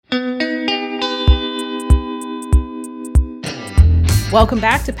Welcome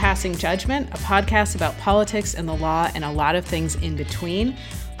back to Passing Judgment, a podcast about politics and the law and a lot of things in between.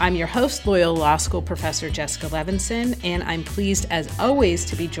 I'm your host, Loyola Law School professor Jessica Levinson, and I'm pleased, as always,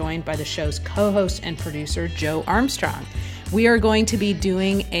 to be joined by the show's co-host and producer, Joe Armstrong. We are going to be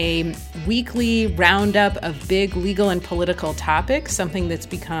doing a weekly roundup of big legal and political topics, something that's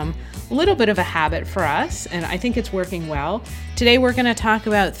become a little bit of a habit for us, and I think it's working well. Today, we're going to talk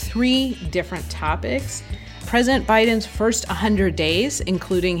about 3 different topics. President Biden's first 100 days,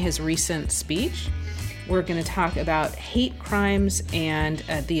 including his recent speech. We're going to talk about hate crimes and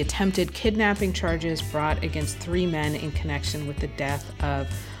the attempted kidnapping charges brought against 3 men in connection with the death of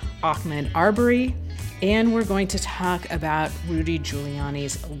Ahmaud Arbery. And we're going to talk about Rudy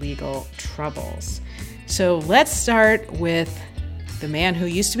Giuliani's legal troubles. So let's start with the man who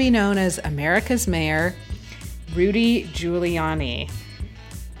used to be known as America's mayor, Rudy Giuliani.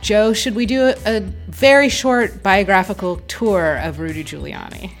 Joe, should we do a very short biographical tour of Rudy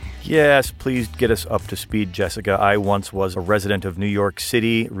Giuliani? Yes, please get us up to speed, Jessica. I once was a resident of New York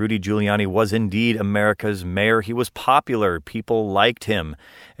City. Rudy Giuliani was indeed America's mayor. He was popular. People liked him.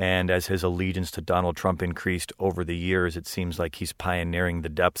 And as his allegiance to Donald Trump increased over the years, it seems like he's pioneering the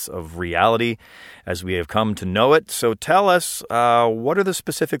depths of reality as we have come to know it. So tell us, what are the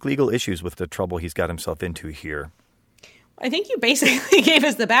specific legal issues with the trouble he's got himself into here? I think you basically gave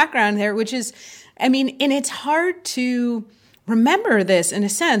us the background there, which is, and it's hard to remember this in a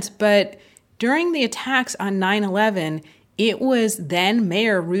sense, but during the attacks on 9/11, it was then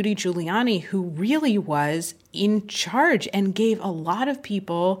Mayor Rudy Giuliani who really was in charge and gave a lot of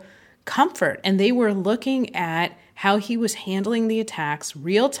people comfort. And they were looking at how he was handling the attacks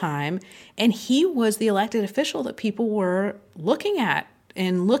real time. And he was the elected official that people were looking at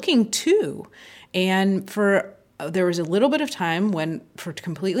and looking to. And there was a little bit of time when, for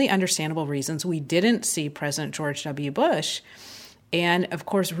completely understandable reasons, we didn't see President George W. Bush. And of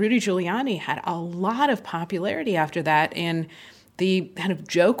course, Rudy Giuliani had a lot of popularity after that. And the kind of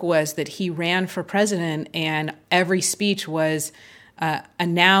joke was that he ran for president and every speech was a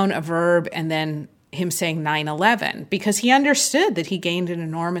noun, a verb, and then him saying 9/11, because he understood that he gained an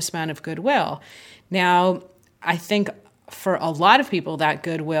enormous amount of goodwill. Now, I think for a lot of people, that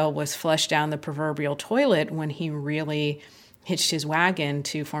goodwill was flushed down the proverbial toilet when he really hitched his wagon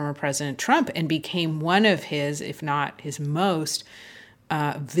to former President Trump and became one of his, if not his most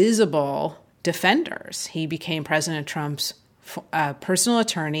visible defenders. He became President Trump's personal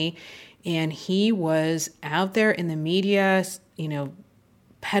attorney, and he was out there in the media,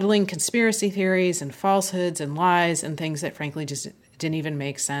 peddling conspiracy theories and falsehoods and lies and things that frankly just didn't even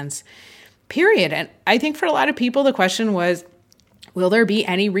make sense. Period. And I think for a lot of people, the question was, will there be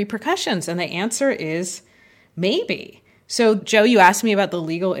any repercussions? And the answer is maybe. So, Joe, you asked me about the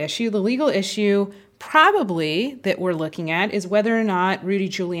legal issue. The legal issue probably that we're looking at is whether or not Rudy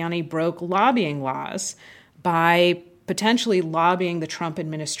Giuliani broke lobbying laws by potentially lobbying the Trump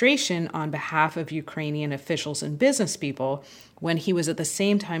administration on behalf of Ukrainian officials and business people when he was at the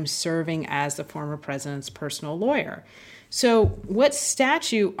same time serving as the former president's personal lawyer. So what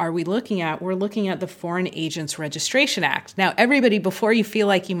statute are we looking at? We're looking at the Foreign Agents Registration Act. Now, everybody, before you feel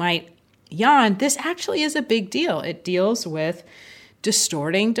like you might yawn, this actually is a big deal. It deals with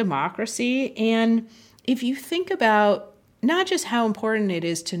distorting democracy. And if you think about not just how important it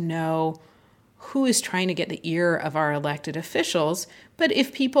is to know who is trying to get the ear of our elected officials, but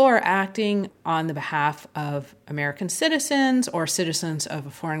if people are acting on the behalf of American citizens or citizens of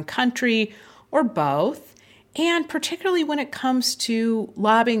a foreign country or both, and particularly when it comes to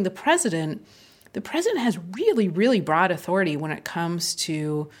lobbying the president has really, really broad authority when it comes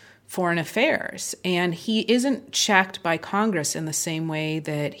to foreign affairs. And he isn't checked by Congress in the same way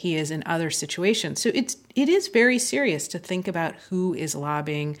that he is in other situations. So it is very serious to think about who is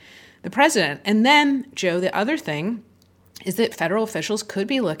lobbying the president. And then, Joe, the other thing is that federal officials could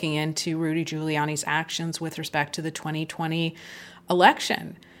be looking into Rudy Giuliani's actions with respect to the 2020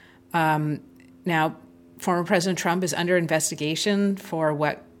 election. Now, former President Trump is under investigation for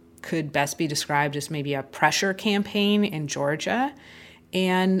what could best be described as maybe a pressure campaign in Georgia.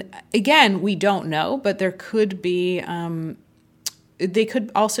 And again, we don't know, but there could be, they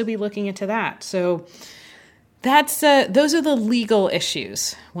could also be looking into that. So those are the legal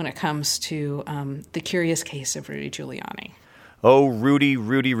issues when it comes to the curious case of Rudy Giuliani. Oh, Rudy,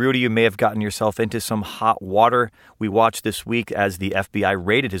 you may have gotten yourself into some hot water. We watched this week as the FBI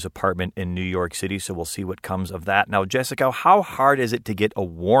raided his apartment in New York City, so we'll see what comes of that. Now, Jessica, how hard is it to get a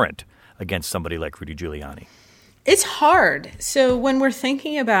warrant against somebody like Rudy Giuliani? It's hard. So when we're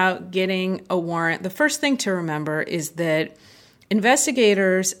thinking about getting a warrant, the first thing to remember is that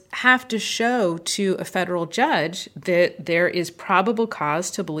investigators have to show to a federal judge that there is probable cause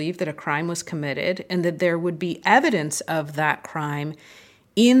to believe that a crime was committed and that there would be evidence of that crime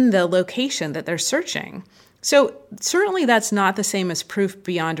in the location that they're searching. So certainly that's not the same as proof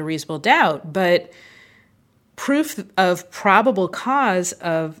beyond a reasonable doubt, but proof of probable cause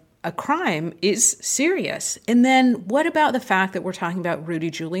of a crime is serious. And then what about the fact that we're talking about Rudy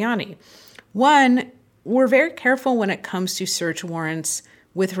Giuliani? One, we're very careful when it comes to search warrants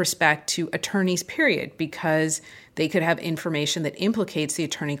with respect to attorneys, period, because they could have information that implicates the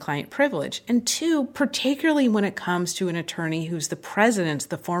attorney-client privilege. And two, particularly when it comes to an attorney who's the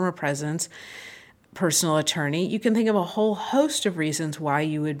former president's personal attorney, you can think of a whole host of reasons why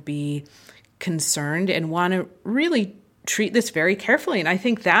you would be concerned and want to really treat this very carefully. And I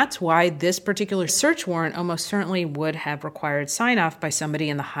think that's why this particular search warrant almost certainly would have required sign-off by somebody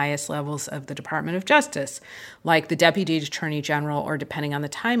in the highest levels of the Department of Justice, like the Deputy Attorney General, or depending on the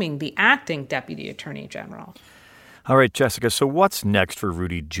timing, the acting Deputy Attorney General. All right, Jessica, so what's next for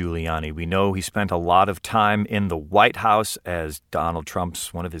Rudy Giuliani? We know he spent a lot of time in the White House as Donald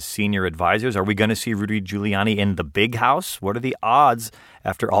Trump's one of his senior advisors. Are we going to see Rudy Giuliani in the big house? What are the odds,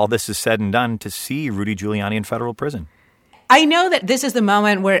 after all this is said and done, to see Rudy Giuliani in federal prison? I know that this is the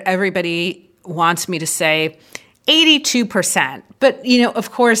moment where everybody wants me to say 82%, but,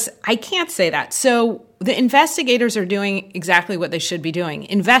 of course, I can't say that. So the investigators are doing exactly what they should be doing,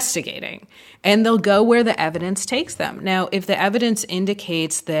 investigating, and they'll go where the evidence takes them. Now, if the evidence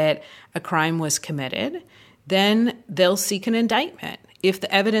indicates that a crime was committed, then they'll seek an indictment. If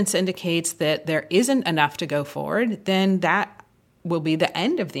the evidence indicates that there isn't enough to go forward, then that will be the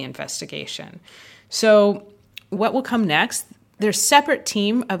end of the investigation. So what will come next? Their separate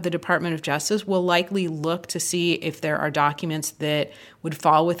team of the Department of Justice will likely look to see if there are documents that would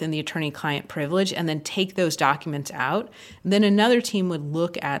fall within the attorney-client privilege and then take those documents out. And then another team would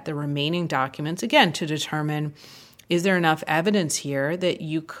look at the remaining documents, again, to determine, is there enough evidence here that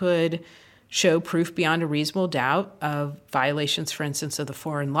you could show proof beyond a reasonable doubt of violations, for instance, of the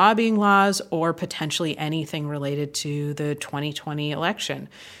foreign lobbying laws or potentially anything related to the 2020 election.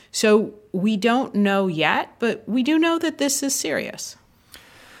 So we don't know yet, but we do know that this is serious.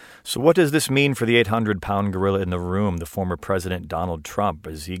 So what does this mean for the 800-pound gorilla in the room, the former president Donald Trump?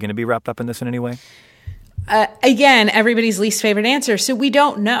 Is he going to be wrapped up in this in any way? Again, everybody's least favorite answer. So we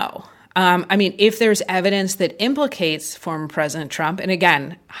don't know. If there's evidence that implicates former President Trump, and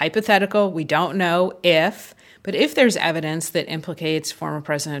again, hypothetical, we don't know if, but if there's evidence that implicates former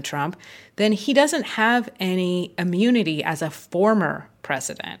President Trump, then he doesn't have any immunity as a former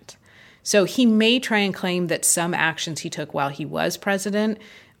president. So he may try and claim that some actions he took while he was president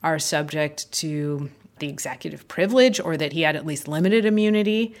are subject to the executive privilege, or that he had at least limited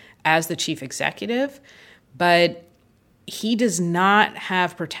immunity as the chief executive. But he does not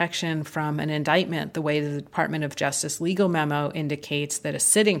have protection from an indictment the way the Department of Justice legal memo indicates that a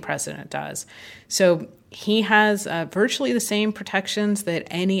sitting president does. So he has virtually the same protections that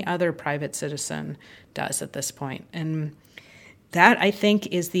any other private citizen does at this point. And that, I think,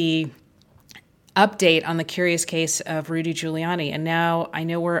 is the update on the curious case of Rudy Giuliani. And now I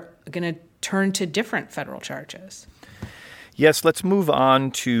know we're going to turn to different federal charges. Yes, let's move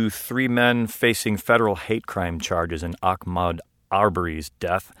on to three men facing federal hate crime charges in Ahmaud Arbery's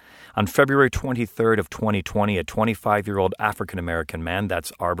death. On February 23rd of 2020, a 25-year-old African-American man,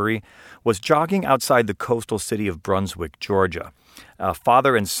 that's Arbery, was jogging outside the coastal city of Brunswick, Georgia. A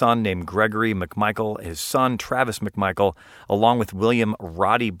father and son named Gregory McMichael, his son Travis McMichael, along with William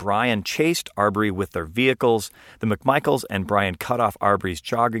Roddy Bryan, chased Arbery with their vehicles. The McMichaels and Bryan cut off Arbery's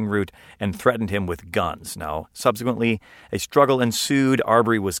jogging route and threatened him with guns. Now, subsequently, a struggle ensued.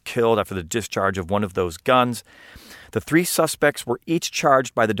 Arbery was killed after the discharge of one of those guns. The three suspects were each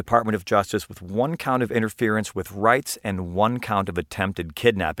charged by the Department of Justice with one count of interference with rights and one count of attempted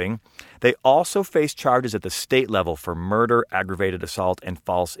kidnapping. They also faced charges at the state level for murder, aggravated assault, and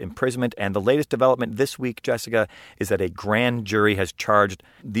false imprisonment. And the latest development this week, Jessica, is that a grand jury has charged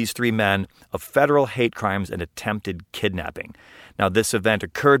these three men of federal hate crimes and attempted kidnapping. Now, this event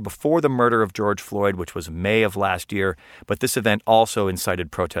occurred before the murder of George Floyd, which was May of last year, but this event also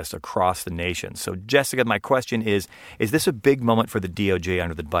incited protests across the nation. So, Jessica, my question is this a big moment for the DOJ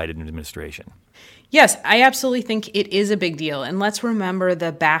under the Biden administration? Yes, I absolutely think it is a big deal. And let's remember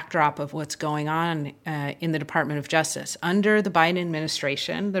the backdrop of what's going on in the Department of Justice. Under the Biden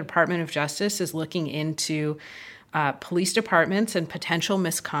administration, the Department of Justice is looking into police departments and potential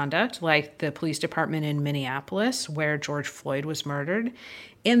misconduct, like the police department in Minneapolis, where George Floyd was murdered.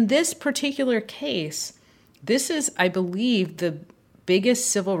 In this particular case, this is, I believe, the biggest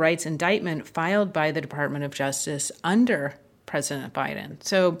civil rights indictment filed by the Department of Justice under President Biden.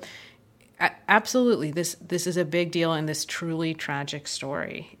 So absolutely, this is a big deal in this truly tragic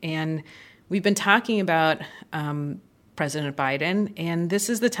story. And we've been talking about President Biden, and this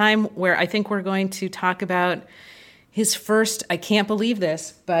is the time where I think we're going to talk about his first, I can't believe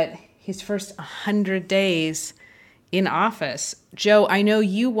this, but his first 100 days in office. Joe, I know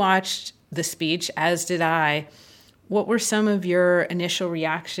you watched the speech, as did I. What were some of your initial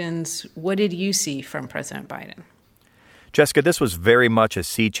reactions? What did you see from President Biden? Jessica, this was very much a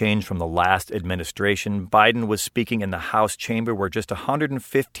sea change from the last administration. Biden was speaking in the House chamber where just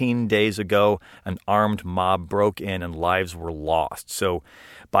 115 days ago, an armed mob broke in and lives were lost. So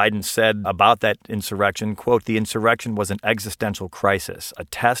Biden said about that insurrection, quote, "The insurrection was an existential crisis, a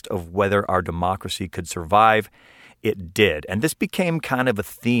test of whether our democracy could survive. It did." And this became kind of a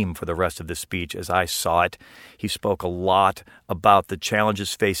theme for the rest of the speech as I saw it. He spoke a lot about the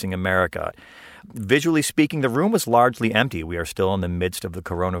challenges facing America. Visually speaking, the room was largely empty. We are still in the midst of the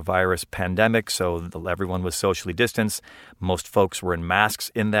coronavirus pandemic, so everyone was socially distanced. Most folks were in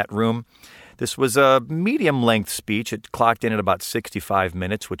masks in that room. This was a medium-length speech. It clocked in at about 65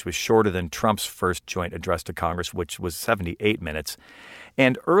 minutes, which was shorter than Trump's first joint address to Congress, which was 78 minutes.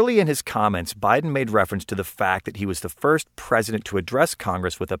 And early in his comments, Biden made reference to the fact that he was the first president to address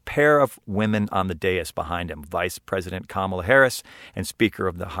Congress with a pair of women on the dais behind him, Vice President Kamala Harris and Speaker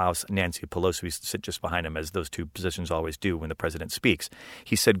of the House Nancy Pelosi, who sit just behind him, as those two positions always do when the president speaks.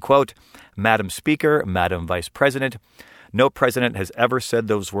 He said, quote, "Madam Speaker, Madam Vice President, no president has ever said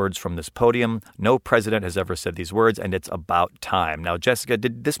those words from this podium. No president has ever said these words, and it's about time." Now, Jessica,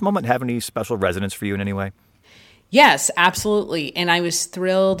 did this moment have any special resonance for you in any way? Yes, absolutely. And I was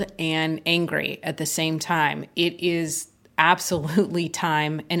thrilled and angry at the same time. It is absolutely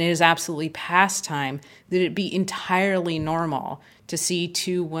time, and it is absolutely past time, that it be entirely normal to see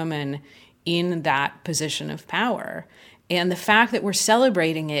two women in that position of power. And the fact that we're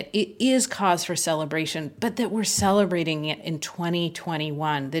celebrating it is cause for celebration, but that we're celebrating it in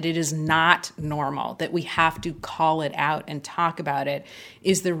 2021, that it is not normal, that we have to call it out and talk about it,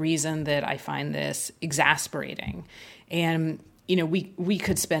 is the reason that I find this exasperating. And, you know, we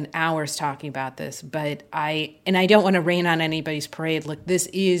could spend hours talking about this, but I don't want to rain on anybody's parade. Look, this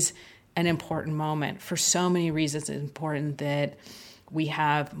is an important moment. For so many reasons, it's important that we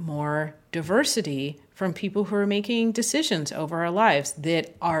have more diversity from people who are making decisions over our lives,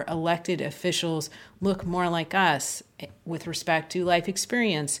 that our elected officials look more like us with respect to life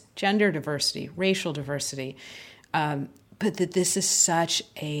experience, gender diversity, racial diversity, but that this is such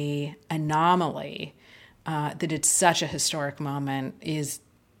an anomaly, that it's such a historic moment is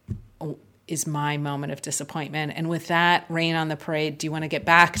my moment of disappointment. And with that, rain on the parade, do you want to get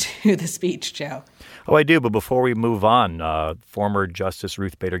back to the speech, Joe? Oh, I do. But before we move on, former Justice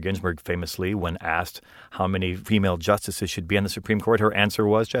Ruth Bader Ginsburg famously, when asked how many female justices should be on the Supreme Court, her answer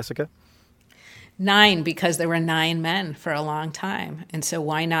was, Jessica? 9, because there were 9 men for a long time. And so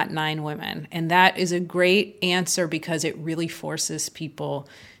why not 9 women? And that is a great answer because it really forces people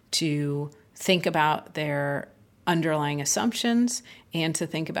to think about their underlying assumptions and to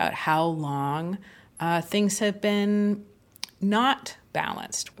think about how long things have been not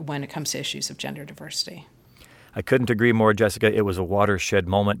balanced when it comes to issues of gender diversity. I couldn't agree more, Jessica. It was a watershed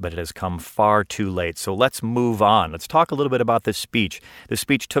moment, but it has come far too late. So let's move on. Let's talk a little bit about this speech. This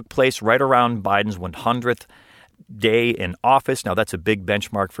speech took place right around Biden's 100th day in office. Now, that's a big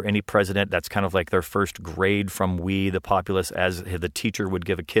benchmark for any president. That's kind of like their first grade from we, the populace, as the teacher would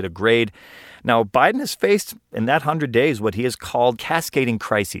give a kid a grade. Now, Biden has faced in that 100 days what he has called cascading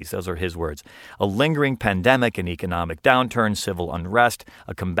crises. Those are his words. A lingering pandemic, an economic downturn, civil unrest,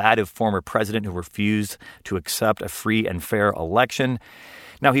 a combative former president who refused to accept a free and fair election.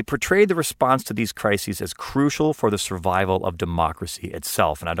 Now, he portrayed the response to these crises as crucial for the survival of democracy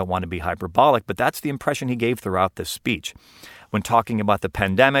itself. And I don't want to be hyperbolic, but that's the impression he gave throughout this speech. When talking about the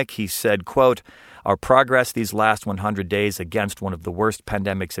pandemic, he said, quote, "Our progress these last 100 days against one of the worst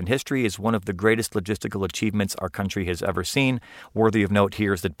pandemics in history is one of the greatest logistical achievements our country has ever seen. Worthy of note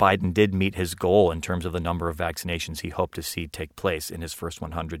here is that Biden did meet his goal in terms of the number of vaccinations he hoped to see take place in his first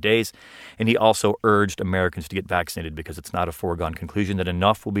 100 days. And he also urged Americans to get vaccinated because it's not a foregone conclusion that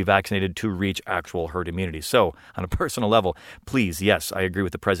enough will be vaccinated to reach actual herd immunity. So on a personal level, please, yes, I agree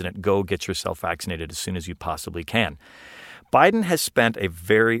with the president. Go get yourself vaccinated as soon as you possibly can. Biden has spent a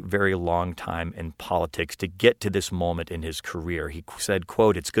very, very long time in politics to get to this moment in his career. He said,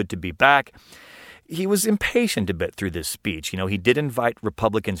 quote, "It's good to be back." he was impatient a bit through this speech. He did invite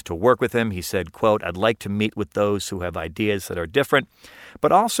Republicans to work with him. He said, quote, "I'd like to meet with those who have ideas that are different,"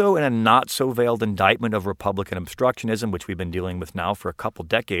 but also in a not-so-veiled indictment of Republican obstructionism, which we've been dealing with now for a couple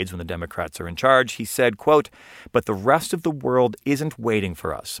decades when the Democrats are in charge. He said, quote, "But the rest of the world isn't waiting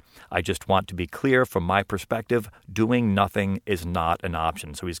for us. I just want to be clear from my perspective, doing nothing is not an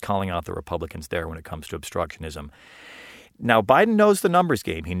option." So he's calling out the Republicans there when it comes to obstructionism. Now, Biden knows the numbers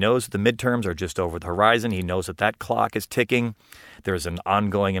game. He knows the midterms are just over the horizon. He knows that clock is ticking. There's an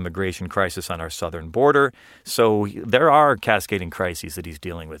ongoing immigration crisis on our southern border. So there are cascading crises that he's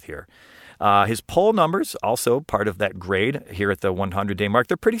dealing with here. His poll numbers, also part of that grade here at the 100-day mark,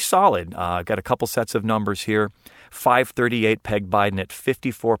 they're pretty solid. Got a couple sets of numbers here. 538 pegged Biden at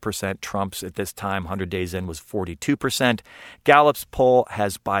 54%. Trump's at this time, 100 days in, was 42%. Gallup's poll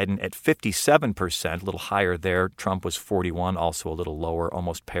has Biden at 57%, a little higher there. Trump was 41, also a little lower,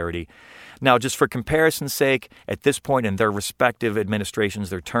 almost parity. Now, just for comparison's sake, at this point in their respective administrations,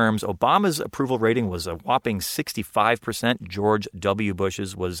 their terms, Obama's approval rating was a whopping 65%. George W.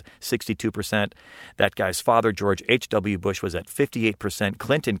 Bush's was 62%. That guy's father, George H.W. Bush, was at 58%.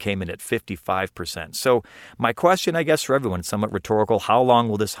 Clinton came in at 55%. So my question, I guess, for everyone, somewhat rhetorical, how long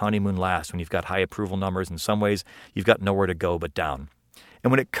will this honeymoon last when you've got high approval numbers? In some ways, you've got nowhere to go but down.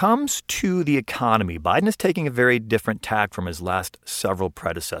 And when it comes to the economy, Biden is taking a very different tack from his last several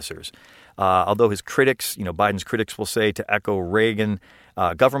predecessors. Although his critics, Biden's critics will say, to echo Reagan,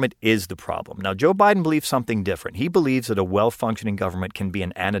 government is the problem. Now, Joe Biden believes something different. He believes that a well-functioning government can be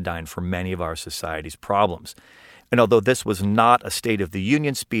an anodyne for many of our society's problems. And although this was not a State of the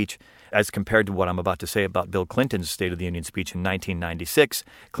Union speech, as compared to what I'm about to say about Bill Clinton's State of the Union speech in 1996,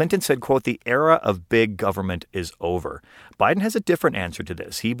 Clinton said, quote, "The era of big government is over." Biden has a different answer to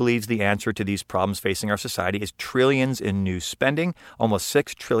this. He believes the answer to these problems facing our society is trillions in new spending, almost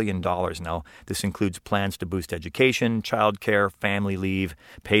 $6 trillion now. This includes plans to boost education, childcare, family leave,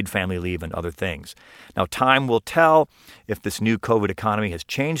 paid family leave, and other things. Now, time will tell if this new COVID economy has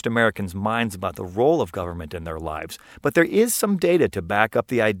changed Americans' minds about the role of government in their lives. But there is some data to back up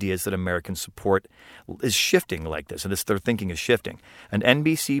the ideas that American support is shifting like this, and their thinking is shifting. An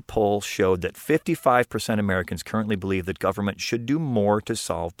NBC poll showed that 55% of Americans currently believe that government should do more to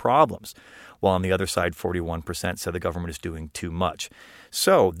solve problems, while on the other side, 41% said the government is doing too much.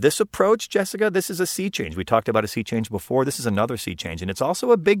 So this approach, Jessica, this is a sea change. We talked about a sea change before. This is another sea change, and it's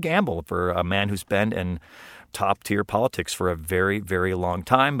also a big gamble for a man who's been in top-tier politics for a very, very long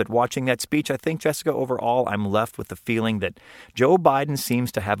time. But watching that speech, I think, Jessica, overall, I'm left with the feeling that Joe Biden seems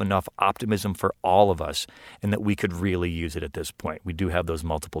to have enough optimism for all of us and that we could really use it at this point. We do have those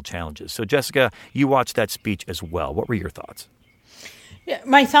multiple challenges. So, Jessica, you watched that speech as well. What were your thoughts? Yeah,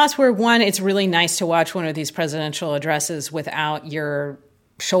 my thoughts were, one, it's really nice to watch one of these presidential addresses without your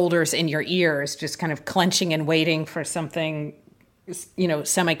shoulders in your ears, just kind of clenching and waiting for something,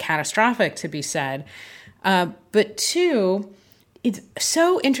 semi-catastrophic to be said. But two, it's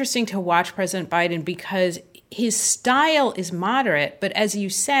so interesting to watch President Biden because his style is moderate, but as you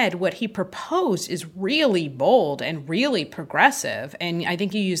said, what he proposed is really bold and really progressive. And I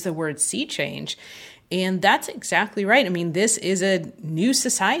think you used the word sea change. And that's exactly right. I mean, this is a new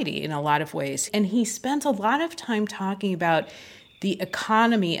society in a lot of ways. And he spent a lot of time talking about the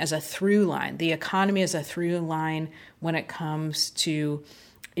economy as a through line, when it comes to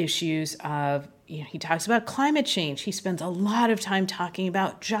issues of, he talks about climate change. He spends a lot of time talking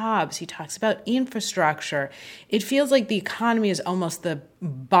about jobs. He talks about infrastructure. It feels like the economy is almost the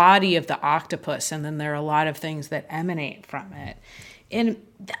body of the octopus, and then there are a lot of things that emanate from it. And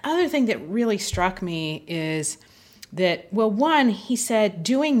the other thing that really struck me is that, well, one, he said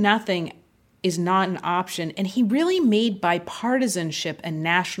doing nothing is not an option, and he really made bipartisanship a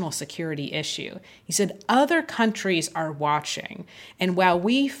national security issue. He said other countries are watching, and while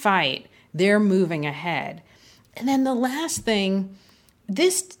we fight, they're moving ahead. And then the last thing,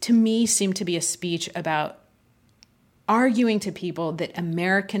 this to me seemed to be a speech about arguing to people that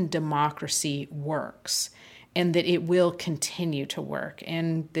American democracy works and that it will continue to work.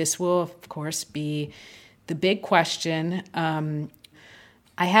 And this will, of course, be the big question.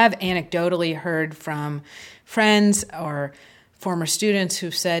 I have anecdotally heard from friends or former students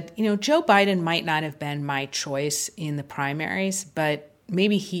who've said, Joe Biden might not have been my choice in the primaries, but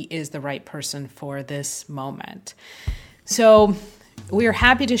maybe he is the right person for this moment. So we are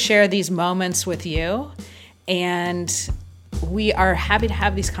happy to share these moments with you, and we are happy to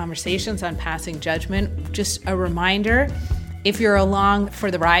have these conversations on Passing Judgment. Just a reminder, if you're along for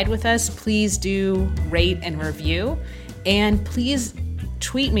the ride with us, please do rate and review, and please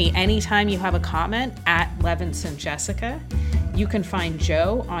tweet me anytime you have a comment at Levinson Jessica. You can find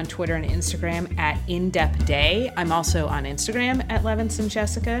Joe on Twitter and Instagram at InDepthDay. I'm also on Instagram at Levinson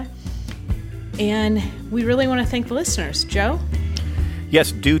Jessica. And we really want to thank the listeners. Joe?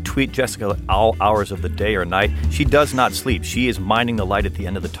 Yes, do tweet Jessica all hours of the day or night. She does not sleep. She is minding the light at the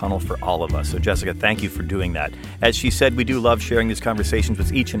end of the tunnel for all of us. So, Jessica, thank you for doing that. As she said, we do love sharing these conversations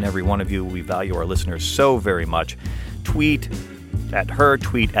with each and every one of you. We value our listeners so very much. Tweet at her,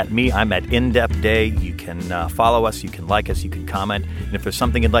 tweet at me. I'm at InDepthDay. You can follow us, you can like us, you can comment. And if there's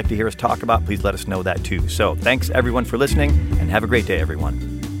something you'd like to hear us talk about, please let us know that too. So, thanks everyone for listening, and have a great day, everyone.